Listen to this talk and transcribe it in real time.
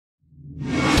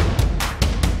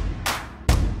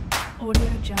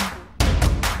AudioJungle.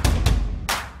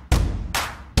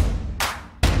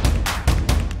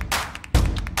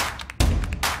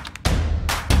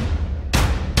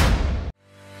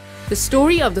 The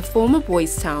story of the former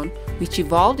Boys Town, which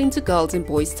evolved into Girls and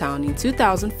Boys Town in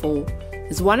 2004,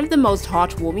 is one of the most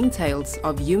heartwarming tales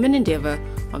of human endeavour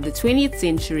of the 20th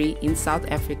century in South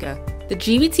Africa. The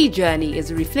GBT journey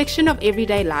is a reflection of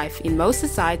everyday life in most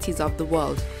societies of the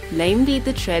world, namely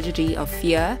the tragedy of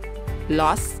fear,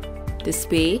 loss,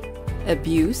 despair,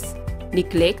 abuse,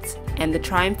 neglect, and the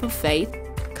triumph of faith,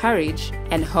 courage,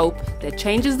 and hope that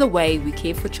changes the way we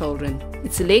care for children.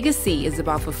 Its legacy is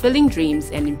about fulfilling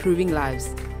dreams and improving lives.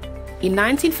 In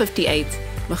 1958,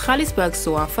 Magaliesburg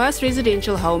saw our first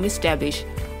residential home established,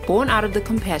 born out of the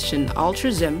compassion,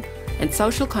 altruism, and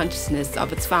social consciousness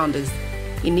of its founders.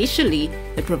 Initially,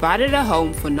 it provided a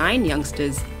home for 9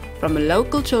 youngsters from a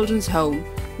local children's home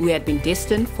who had been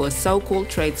destined for a so-called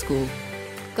trade school.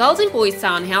 Girls in Boys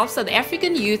Town helps South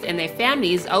African youth and their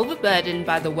families overburdened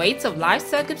by the weights of life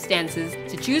circumstances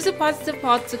to choose a positive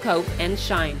path to cope and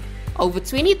shine. Over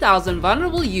 20,000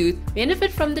 vulnerable youth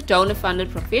benefit from the donor-funded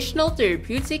professional,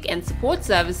 therapeutic and support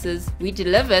services we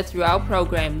deliver through our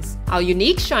programs. Our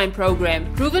unique SHINE program,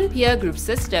 proven peer group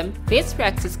system, best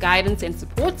practice guidance and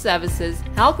support services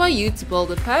help our youth to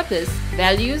build a purpose,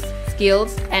 values,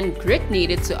 skills and grit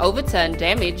needed to overturn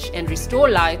damage and restore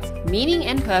light, meaning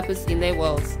and purpose in their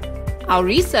worlds. Our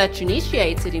research,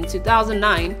 initiated in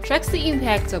 2009, tracks the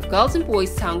impact of Girls and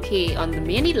Boys Town care on the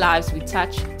many lives we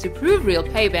touch to prove real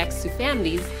paybacks to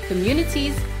families,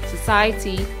 communities,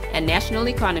 society, and national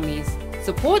economies.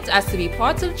 Support us to be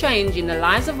part of change in the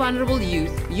lives of vulnerable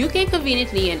youth. You can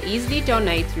conveniently and easily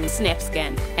donate through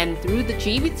SnapScan and through the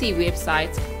GBT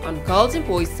website on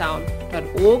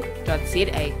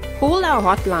girlsandboystown.org.za. Call our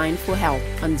hotline for help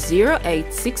on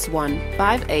 0861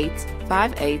 58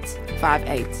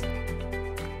 5858.